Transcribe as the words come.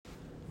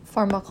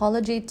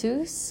Pharmacology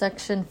 2,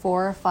 Section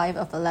 4, 5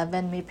 of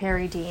 11,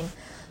 Meperidine.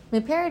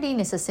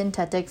 Meperidine is a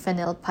synthetic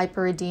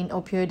phenylpiperidine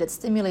opioid that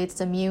stimulates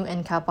the mu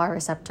and kappa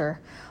receptor.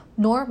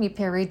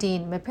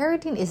 Normeperidine.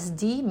 Meperidine is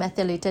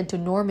demethylated to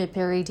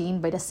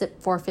normeperidine by the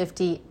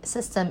CYP450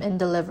 system in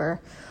the liver.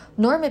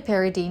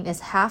 Normeperidine is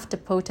half the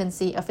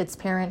potency of its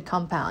parent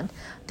compound.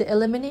 The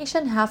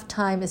elimination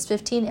half-time is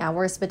 15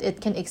 hours, but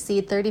it can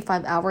exceed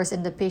 35 hours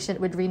in the patient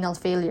with renal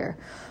failure.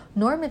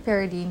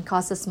 Normeperidine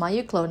causes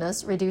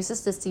myoclonus,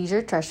 reduces the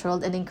seizure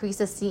threshold, and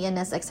increases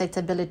CNS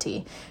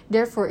excitability.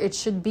 Therefore, it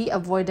should be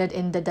avoided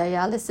in the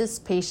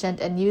dialysis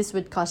patient and used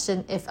with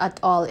caution, if at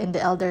all, in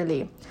the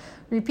elderly.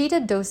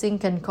 Repeated dosing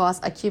can cause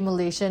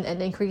accumulation and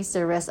increase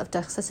the risk of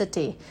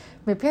toxicity.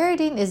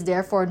 Meperidine is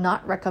therefore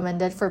not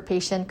recommended for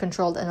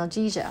patient-controlled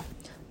analgesia.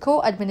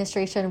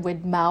 Co-administration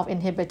with MAO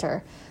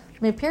inhibitor.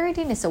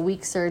 Meperidine is a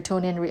weak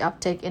serotonin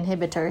reuptake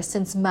inhibitor.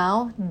 Since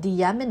MAO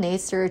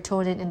deaminates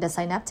serotonin in the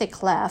synaptic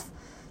cleft,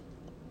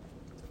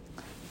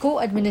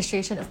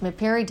 co-administration of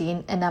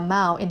meperidine and a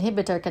MAO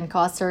inhibitor can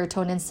cause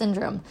serotonin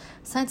syndrome.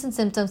 Signs and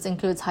symptoms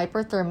include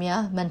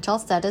hyperthermia, mental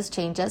status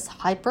changes,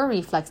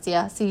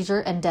 hyperreflexia, seizure,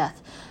 and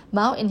death.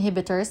 MAO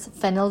inhibitors,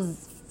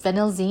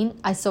 phenelzine,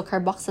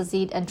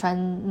 isocarboxazine, and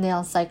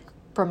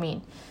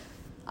tranylcypromine.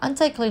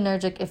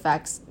 Anticholinergic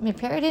effects.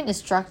 Meperidine is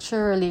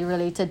structurally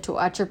related to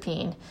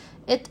atropine.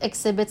 It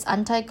exhibits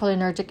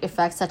anticholinergic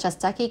effects such as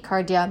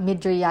tachycardia,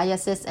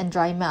 mydriasis, and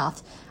dry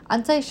mouth.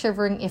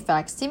 Anti-shivering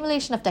effects.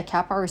 Stimulation of the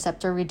kappa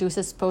receptor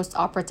reduces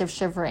post-operative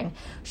shivering.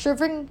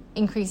 Shivering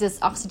increases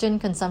oxygen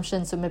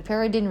consumption, so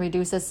meperidine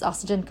reduces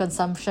oxygen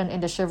consumption in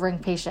the shivering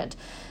patient.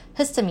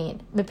 Histamine.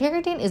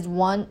 Meperidine is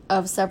one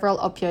of several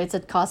opioids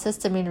that cause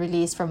histamine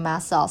release from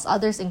mast cells.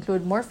 Others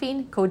include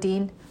morphine,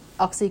 codeine,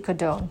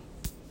 oxycodone.